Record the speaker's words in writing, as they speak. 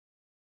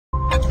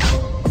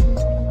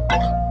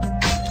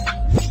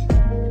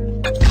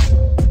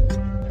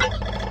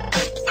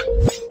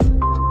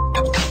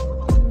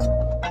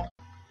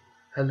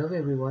Hello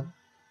everyone,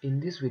 in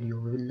this video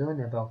we will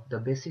learn about the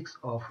basics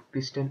of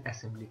piston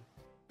assembly.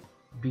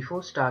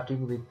 Before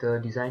starting with the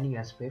designing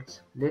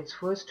aspects, let's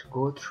first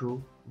go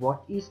through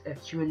what is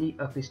actually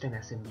a piston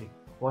assembly.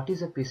 What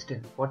is a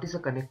piston, what is a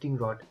connecting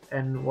rod,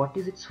 and what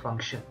is its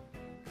function.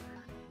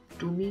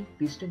 To me,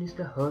 piston is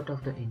the heart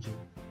of the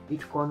engine.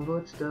 It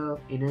converts the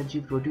energy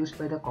produced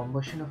by the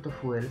combustion of the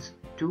fuels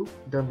to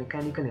the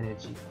mechanical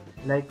energy,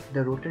 like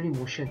the rotary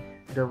motion,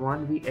 the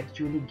one we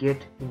actually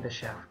get in the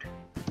shaft.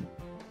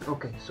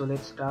 Okay, so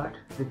let's start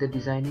with the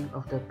designing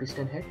of the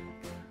piston head.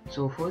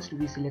 So first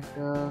we select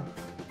a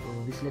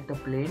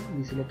plane.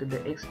 We selected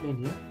the X plane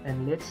here,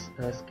 and let's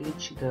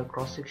sketch the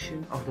cross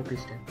section of the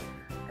piston.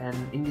 And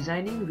in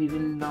designing, we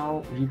will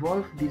now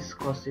revolve this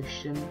cross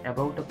section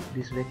about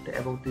this vector,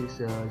 about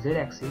this Z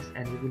axis,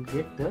 and we will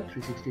get the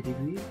 360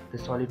 degree, the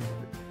solid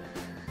movement.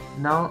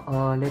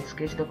 Now let's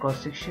sketch the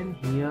cross section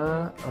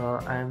here.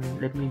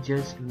 Let me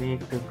just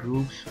make the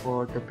grooves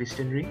for the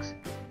piston rings.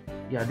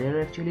 Yeah, there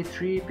are actually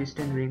 3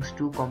 piston rings,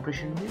 2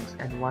 compression rings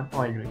and 1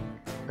 oil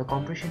ring. The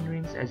compression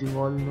rings, as you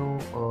all know,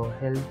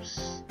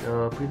 prevents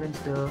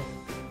the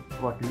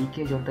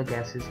leakage of the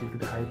gases due to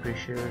the high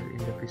pressure in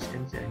the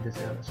pistons and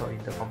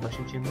in the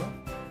combustion chamber.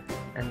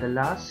 And the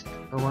last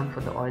one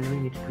for the oil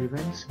ring, it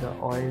prevents the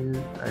oil,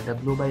 the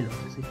blow-by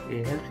losses.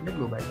 It helps in the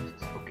blow-by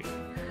losses. Okay.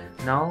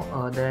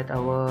 Now that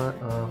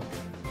our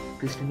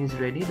piston is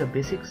ready, the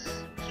basics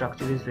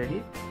structure is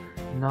ready.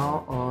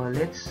 Now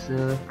let's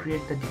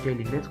create the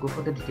detailing. Let's go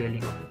for the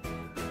detailing of it.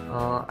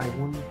 I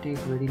won't take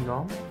very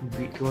long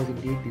because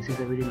indeed this is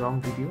a very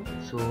long video,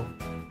 so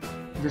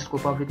just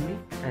cope up with me,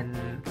 and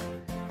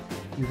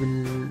you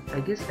will, I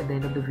guess at the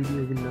end of the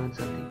video you will learn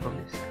something from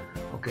this.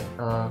 Okay,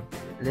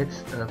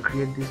 let's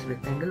create this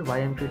rectangle. Why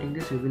I'm creating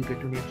this, we will get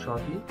to know it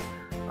shortly.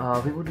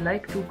 We would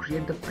like to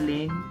create the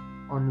plane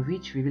on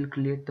which we will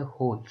create the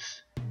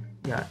holes.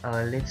 Yeah,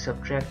 let's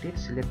subtract it,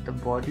 select the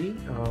body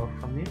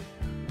from it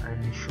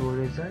and show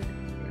result.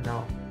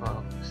 Now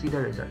see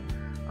the result.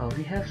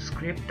 We have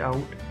scraped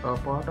out a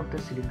part of the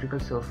cylindrical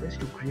surface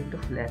to create the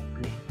flat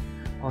plane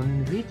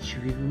on which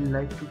we will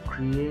like to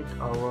create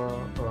our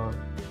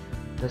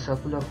the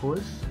circular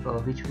holes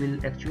which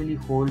will actually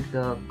hold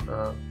the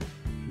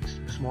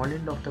small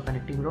end of the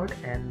connecting rod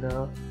and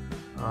the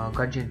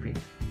gudgeon pin.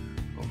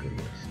 Okay,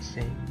 let's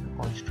say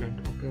constraint.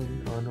 Okay,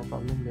 no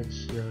problem,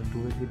 let's do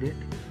it with it.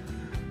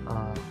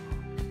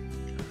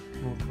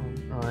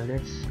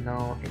 Let's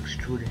now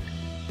extrude it.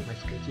 My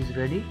sketch is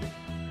ready.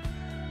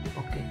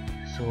 Okay,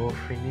 so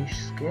finish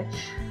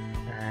sketch,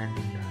 and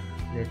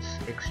let's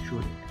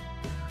extrude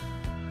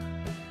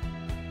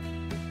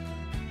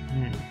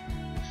it.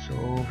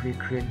 So we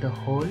create the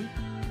hole.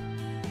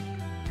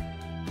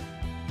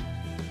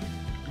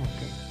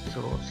 Okay,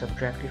 so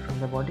subtract it from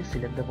the body,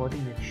 select the body,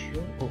 make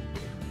sure.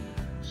 Okay,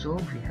 so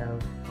we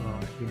have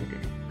deleted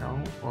it.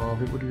 Now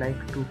we would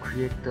like to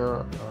create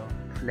the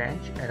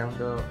flange around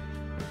the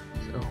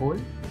hole.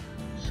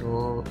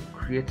 So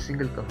create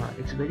single curve.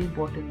 It's very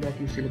important that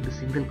you select the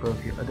single curve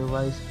here,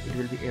 otherwise it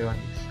will be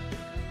erroneous.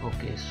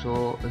 Okay,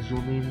 so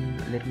zoom in.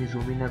 Let me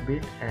zoom in a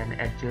bit and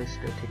adjust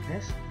the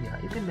thickness. Yeah,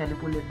 you can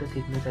manipulate the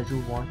thickness as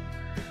you want.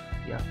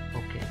 Yeah,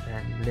 okay,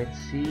 and let's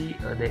see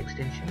the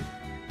extension.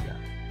 Yeah,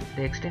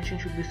 the extension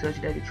should be such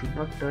that it should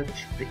not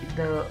touch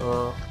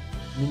the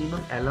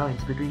minimum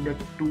allowance between the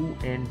 2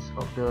 ends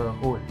of the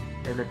hole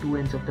and the 2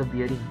 ends of the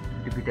bearing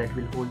that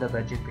will hold the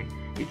gudgeon pin.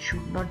 It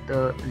should not,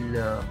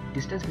 the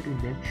distance between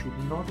them should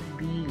not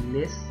be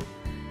less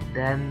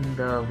than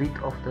the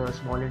width of the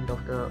small end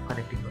of the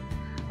connecting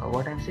rod.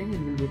 What I'm saying, you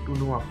will get to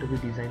know after we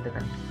design the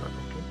connecting rod.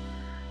 Okay,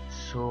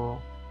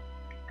 so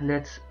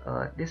let's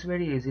this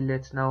very easy.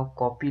 Let's now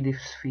copy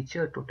this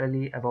feature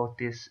totally about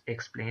this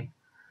X plane.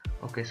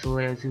 Okay, so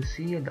as you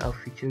see, our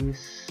feature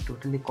is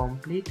totally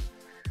complete.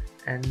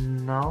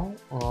 And now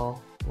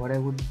what I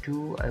would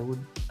do, I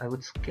would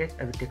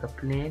take a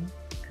plane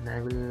and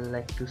I will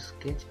like to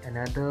sketch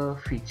another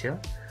feature.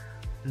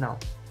 Now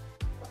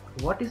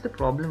what is the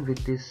problem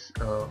with this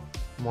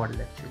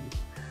model actually?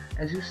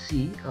 As you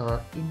see,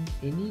 in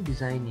any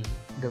designing,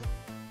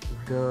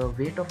 the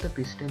weight of the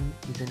piston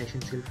is an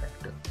essential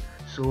factor.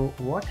 So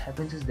what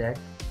happens is that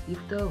if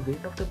the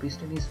weight of the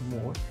piston is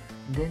more,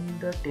 then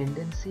the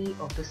tendency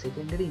of the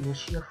secondary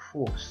inertia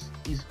force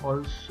is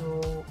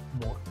also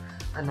more.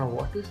 And now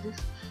what is this?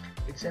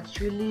 It's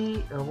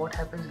actually what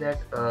happens that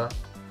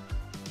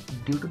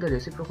due to the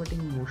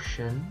reciprocating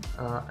motion,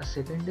 a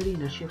secondary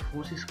inertia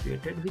force is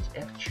created, which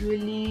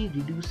actually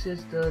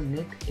reduces the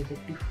net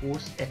effective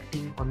force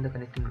acting on the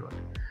connecting rod.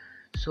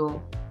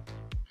 So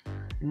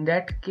in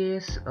that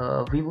case,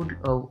 we would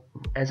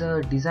as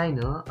a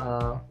designer,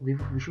 we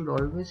should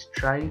always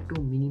try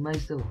to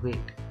minimize the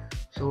weight.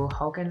 So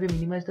how can we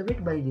minimize the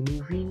weight? By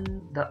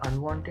removing the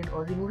unwanted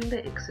or removing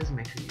the excess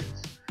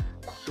materials.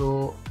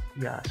 So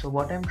yeah, so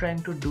what I'm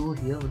trying to do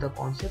here, the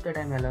concept that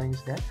I'm allowing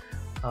is that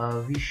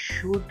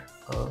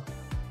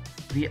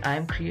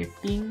I'm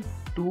creating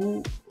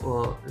two,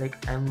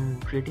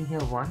 I'm creating here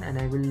one, and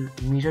I will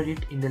mirror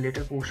it in the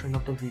later portion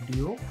of the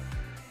video.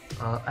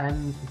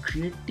 I'm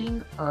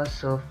creating a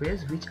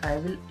surface which I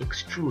will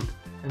extrude.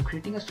 I'm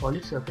creating a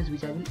solid surface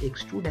which I will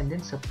extrude and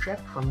then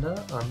subtract from the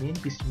main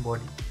piston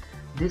body.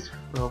 This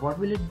what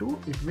will it do?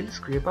 It will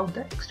scrape out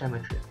the extra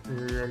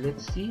material.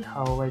 Let's see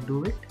how I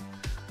do it.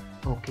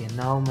 Okay,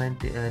 now my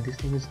this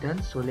thing is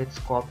done. So let's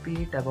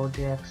copy it about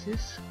the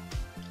axis.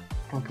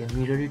 Okay,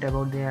 mirror it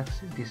about the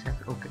axis. This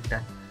axis. Okay,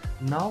 done.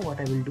 Now what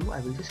I will do? I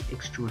will just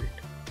extrude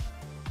it.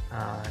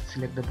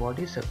 Select the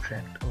body,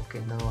 subtract.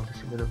 Okay, now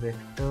select the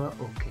vector.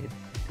 Okay,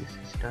 this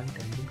is done.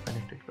 Tangent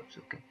connected curves.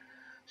 Okay,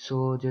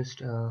 so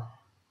just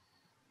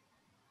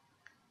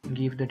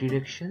give the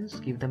directions,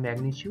 give the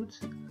magnitudes.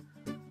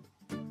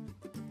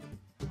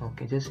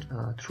 Okay, just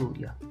through,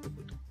 yeah.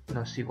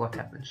 Now see what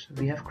happens.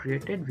 We have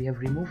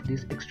removed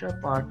this extra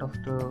part of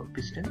the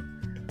piston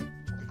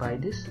by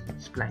this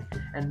spline.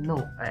 And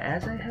no,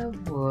 as I have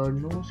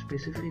no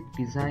specific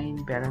design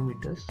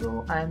parameters,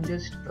 so I am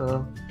just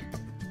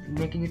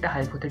making it a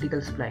hypothetical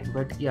spline.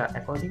 But yeah,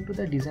 according to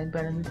the design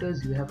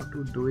parameters, you have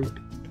to do it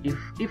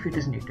if it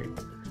is needed.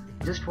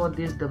 Just for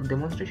this, the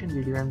demonstration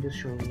video I'm just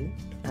showing you,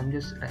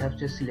 I have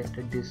just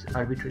selected this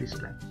arbitrary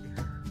spline.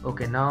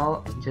 Okay,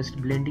 now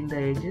just blending the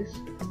edges,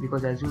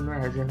 because as you know,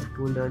 as I have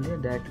told earlier,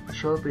 that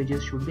sharp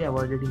edges should be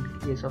avoided in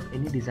case of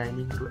any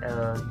designing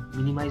to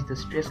minimize the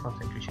stress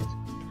concentrations.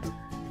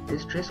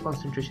 These stress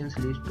concentrations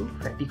lead to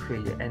fatigue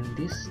failure, and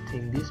this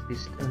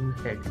piston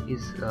head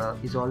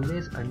is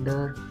always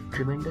under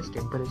tremendous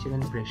temperature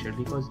and pressure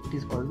because it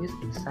is always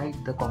inside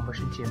the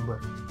combustion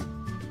chamber.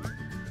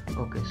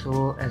 Okay,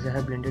 so as I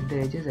have blended the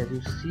edges, as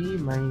you see,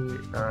 my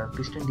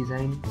piston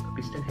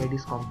head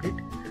is complete.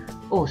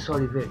 Oh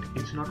sorry, wait,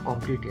 it's not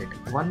complete yet.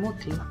 One more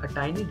thing, a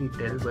tiny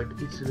detail, but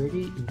it's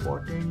very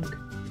important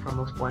from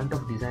a point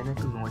of designer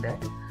to know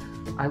that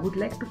I would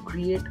like to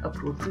create a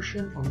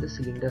protrusion on the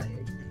cylinder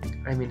head.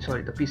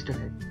 The piston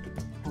head.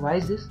 Why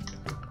is this?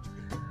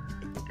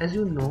 As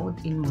you know,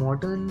 in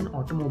modern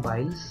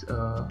automobiles,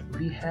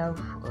 we have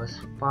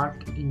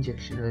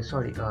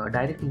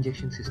direct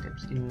injection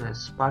systems. In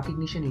spark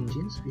ignition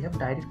engines, we have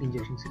direct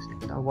injection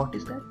systems. Now, what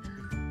is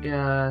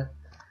that?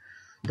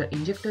 The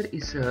injector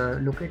is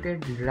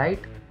located right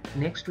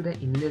next to the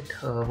inlet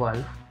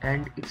valve,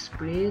 and it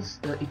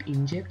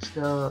injects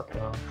the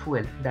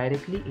fuel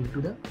directly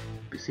into the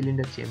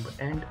cylinder chamber,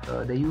 and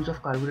the use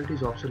of carburetor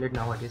is obsolete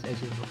nowadays,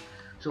 as you know.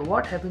 So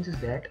what happens is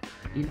that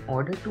in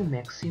order to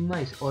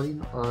maximize or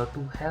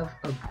to have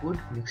a good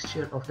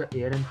mixture of the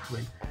air and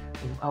fuel,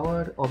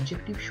 our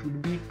objective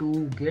should be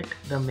to get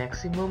the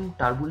maximum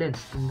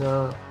turbulence in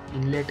the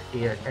inlet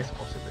air as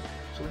possible,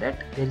 so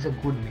that there is a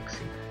good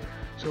mixing.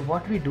 So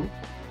what we do,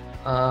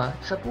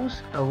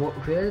 suppose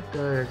where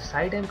the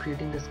side I am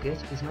creating the sketch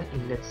is my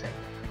inlet side.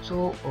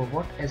 So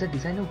as a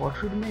designer, what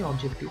should be my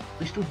objective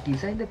is to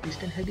design the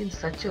piston head in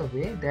such a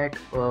way that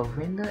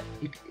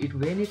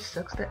when it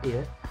sucks the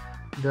air,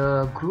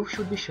 the groove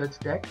should be such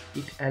that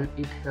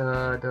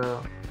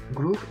the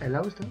groove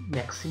allows the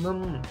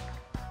maximum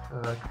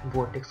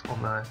vortex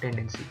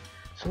tendency.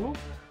 So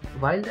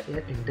while the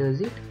air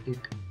enters it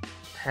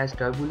has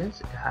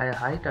turbulence,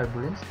 high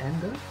turbulence,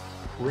 and the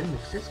fuel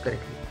mixes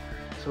correctly.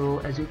 So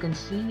as you can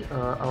see,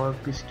 our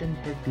piston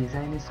head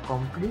design is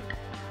complete.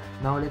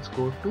 Now let's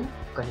go to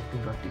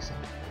connecting rod design.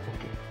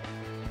 Okay.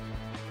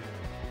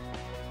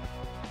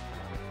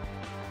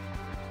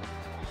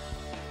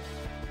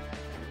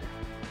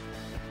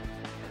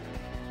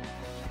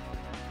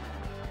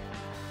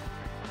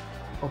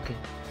 Okay,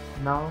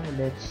 now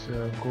let's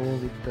go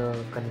with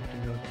the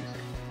connecting rod design.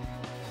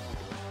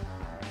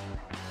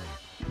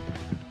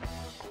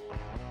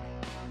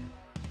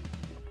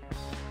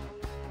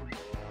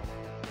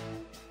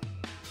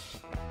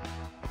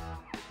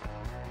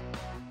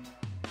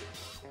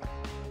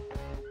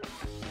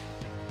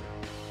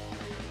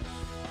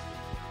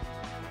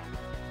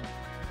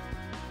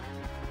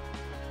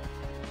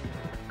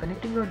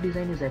 Connecting rod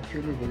design is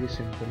actually very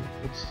simple.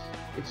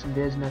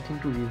 There's nothing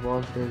to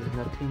revolve, there's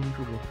nothing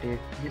to rotate.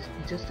 It's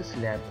just a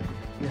slab.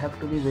 You have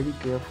to be very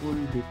careful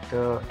with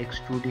the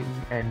extruding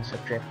and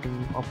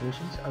subtracting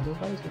operations.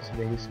 Otherwise, it's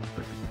very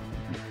simple.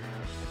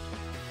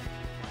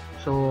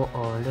 So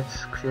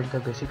let's create the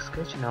basic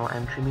sketch. Now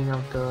I'm trimming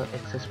out the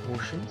excess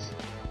portions.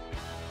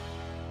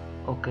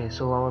 Okay,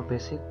 so our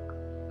basic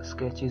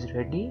sketch is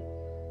ready.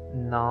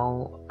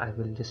 Now I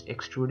will just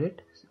extrude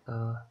it.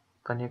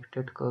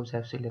 Connected curves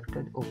have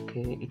selected.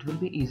 Okay, it will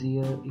be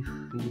easier if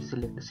we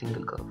select a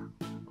single curve.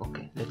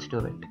 Okay, let's do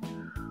it.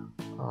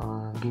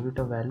 Give it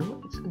a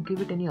value. Give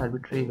it any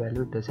arbitrary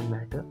value, it doesn't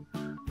matter,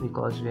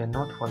 because we are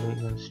not following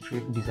a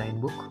strict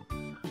design book.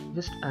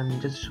 I'm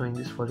just showing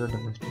this for your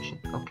demonstration.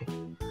 Okay,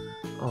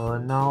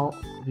 now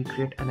we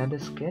create another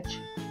sketch.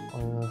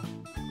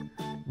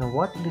 Now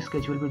what this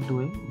sketch will be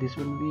doing, this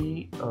will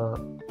be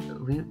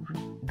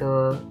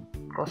the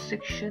cross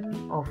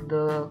section of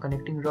the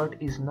connecting rod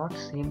is not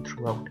same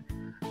throughout.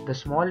 The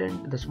small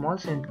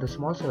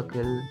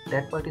circle,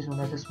 that part is known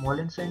as the small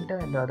end center,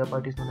 and the other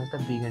part is known as the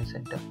big end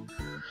center.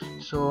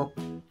 So,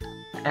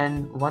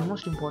 and one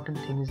most important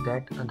thing is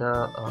that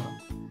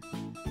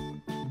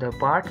the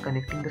part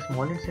connecting the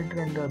small end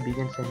center and the big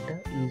end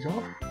center is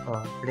of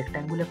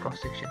rectangular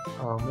cross section.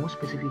 More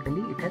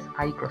specifically, it has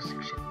I cross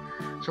section.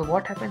 So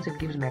what happens, it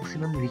gives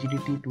maximum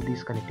rigidity to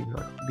this connecting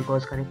rod,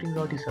 because connecting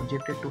rod is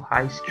subjected to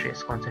high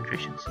stress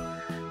concentrations.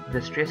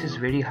 The stress is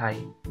very high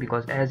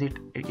because as it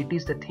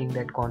is the thing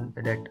that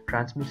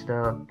transmits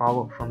the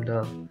power from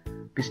the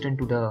piston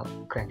to the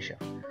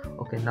crankshaft.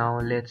 Okay, now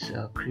let's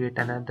create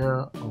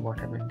another. What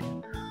happened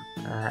here?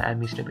 I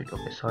missed a bit.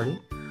 Okay, sorry.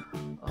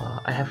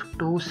 I have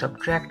to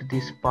subtract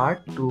this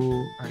part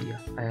to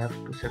I have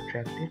to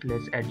subtract it.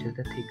 Let's adjust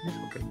the thickness.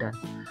 Okay,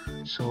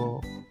 done.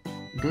 So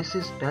this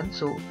is done.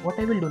 So what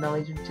I will do now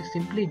is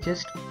simply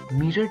just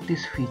mirror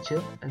this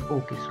feature. And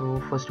okay,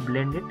 so first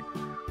blend it.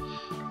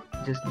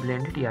 Just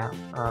blend it. Yeah,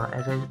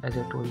 as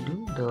I told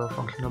you, the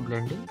function of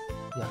blending.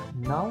 Yeah,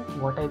 now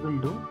what I will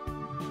do,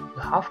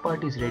 the half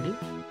part is ready.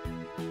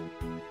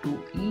 To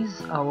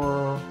ease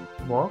our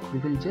work, we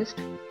will just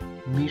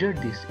mirror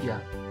this. Yeah,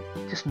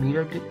 just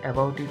mirror it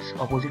about its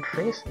opposite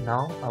face.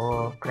 Now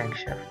our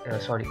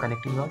crankshaft,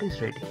 connecting rod is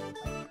ready.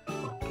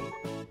 Okay.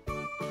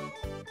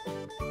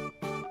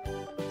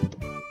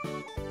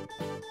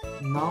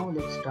 Now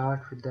let's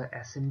start with the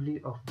assembly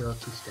of the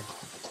piston.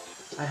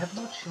 I have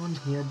not shown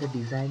here the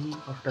designing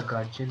of the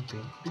gudgeon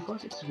pin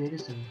because it's very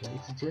simple.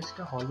 It's just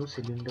a hollow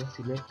cylinder.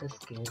 Select the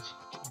sketch,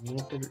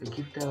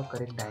 give the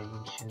correct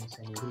dimensions,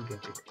 and you will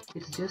get it.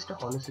 It's just a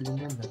hollow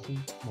cylinder,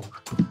 nothing more.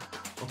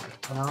 Okay,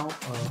 now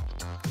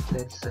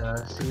let's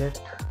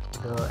select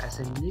the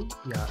assembly.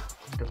 Yeah,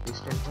 the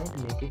piston head,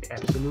 make it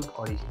absolute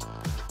origin.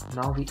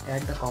 Now we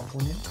add the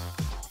components.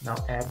 Now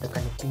add the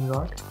connecting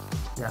rod.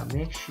 Yeah,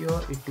 make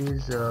sure it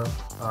is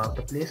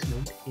the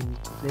placement. In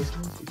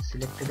placements, it's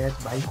selected as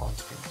by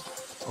constant.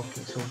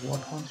 Okay, so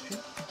what constant?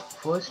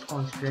 First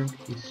constant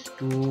is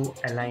to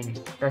align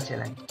it, touch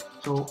align.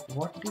 So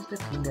what is the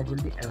thing that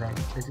will be aligned?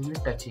 This will be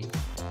touching.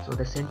 So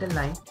the center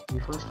line,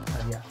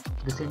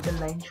 the center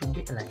line should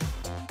be aligned.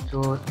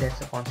 So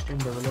that's a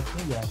constant developed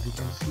here. Yeah, we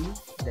can see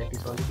that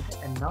is already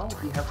there. And now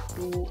we have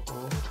to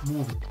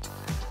move it.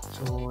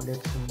 So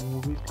let's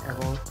move it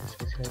about the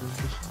specific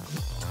orientation.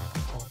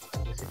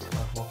 I guess it's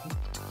not working.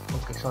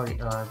 Okay, sorry,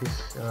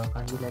 this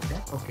can't be like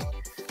that. Okay,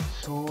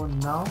 so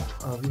now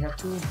we have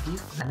to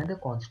give another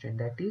constant,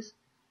 that is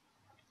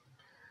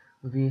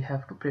we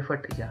have to prefer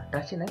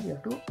touch line. We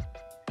have to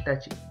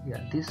touch it.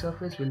 Yeah, this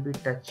surface will be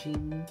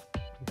touching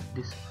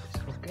this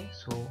surface. Okay,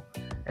 so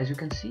as you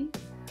can see,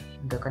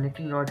 the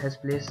connecting rod has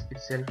placed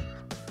itself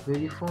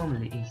very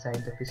firmly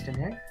inside the piston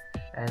head,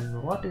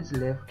 and what is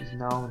left is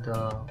now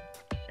the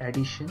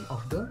addition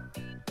of the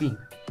pin.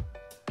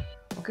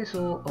 Okay,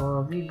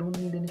 so we don't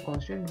need any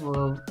constant.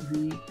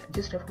 We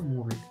just have to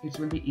move it. It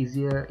will be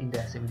easier in the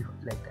assembly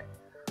like that.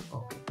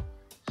 Okay,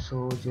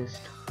 so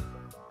just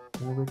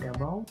move it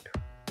about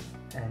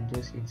and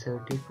just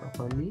insert it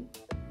properly.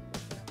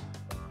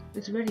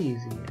 It's very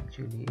easy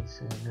actually.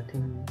 It's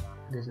nothing.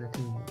 There's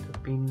nothing. The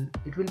pin.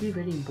 It will be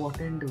very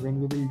important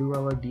when we will do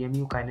our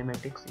DMU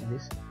kinematics in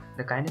this.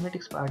 The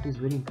kinematics part is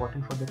very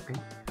important for the pin.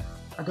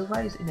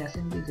 Otherwise, in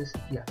assembly, just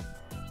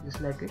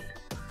like it.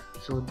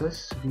 So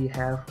thus we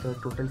have the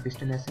total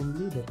piston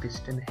assembly, the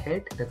piston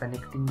head, the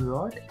connecting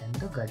rod, and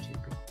the gudgeon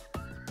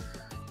pin.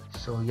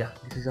 So yeah,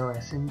 this is our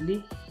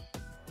assembly.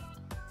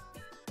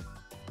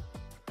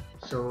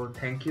 So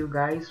thank you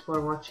guys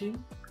for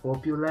watching.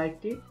 Hope you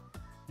liked it.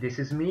 This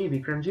is me,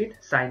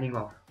 Bikramjit, signing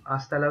off.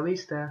 Hasta la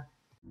vista.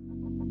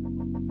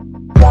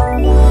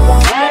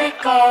 Let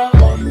it go,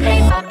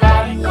 make my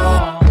body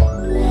go,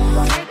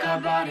 make our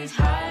bodies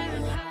higher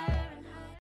and higher.